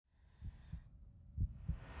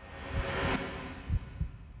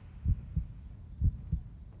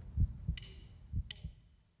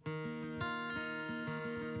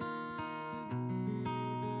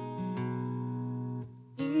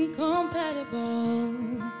compatible.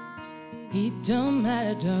 It don't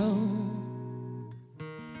matter though,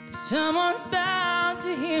 'cause someone's bound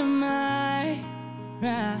to hear my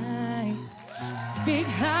right. Speak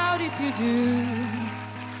out if you do.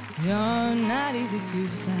 You're not easy to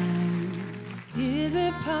find. Is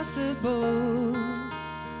it possible,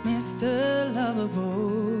 Mr.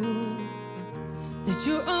 Lovable, that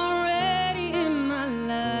you're already in my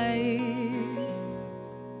life,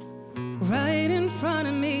 right in front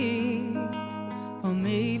of me, or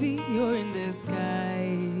maybe you're in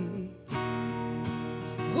disguise?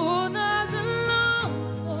 Who doesn't long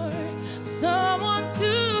for someone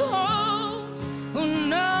to hold, who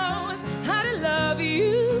knows how to love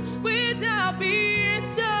you without being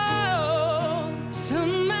told?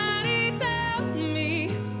 Somebody tell me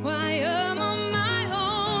why I'm on my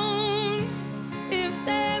own. If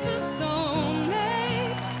there's a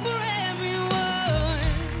soulmate for everyone.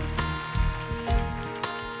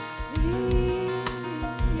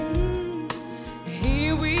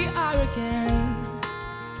 Here we are again,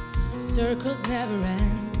 circles never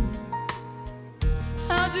end.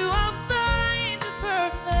 How do I find the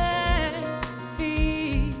perfect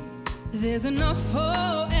fit? There's enough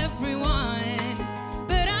for everyone,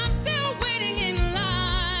 but I'm still waiting in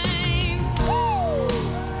line.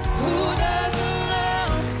 Who doesn't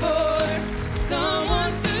long for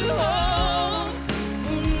someone to hold,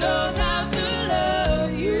 who knows how to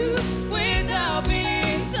love you without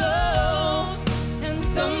being told? And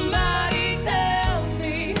somebody tell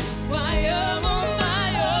me why I'm on my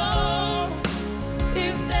own.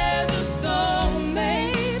 If there's a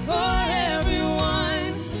soulmate for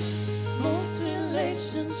everyone. Most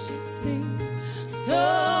relationships seem so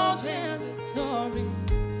transitory.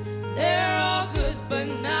 They're all good, but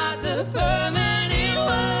not the permanent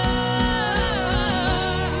ones.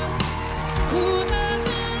 Who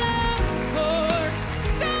doesn't long for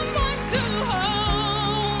someone to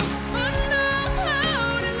hold, who knows how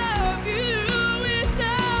to love you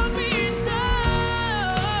without being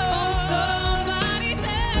told? Oh, somebody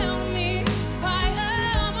tell me why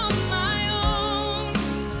I'm on my own.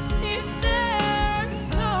 If there's a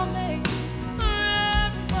soulmate for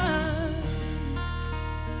everyone.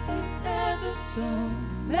 If there's a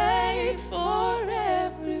soulmate for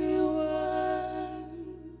everyone.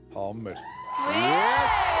 Hammer.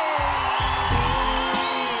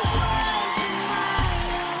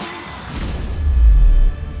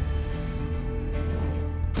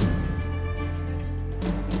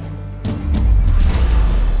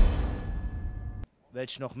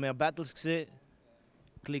 Willst du noch mehr Battles sehen?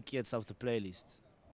 Klick jetzt auf die Playlist.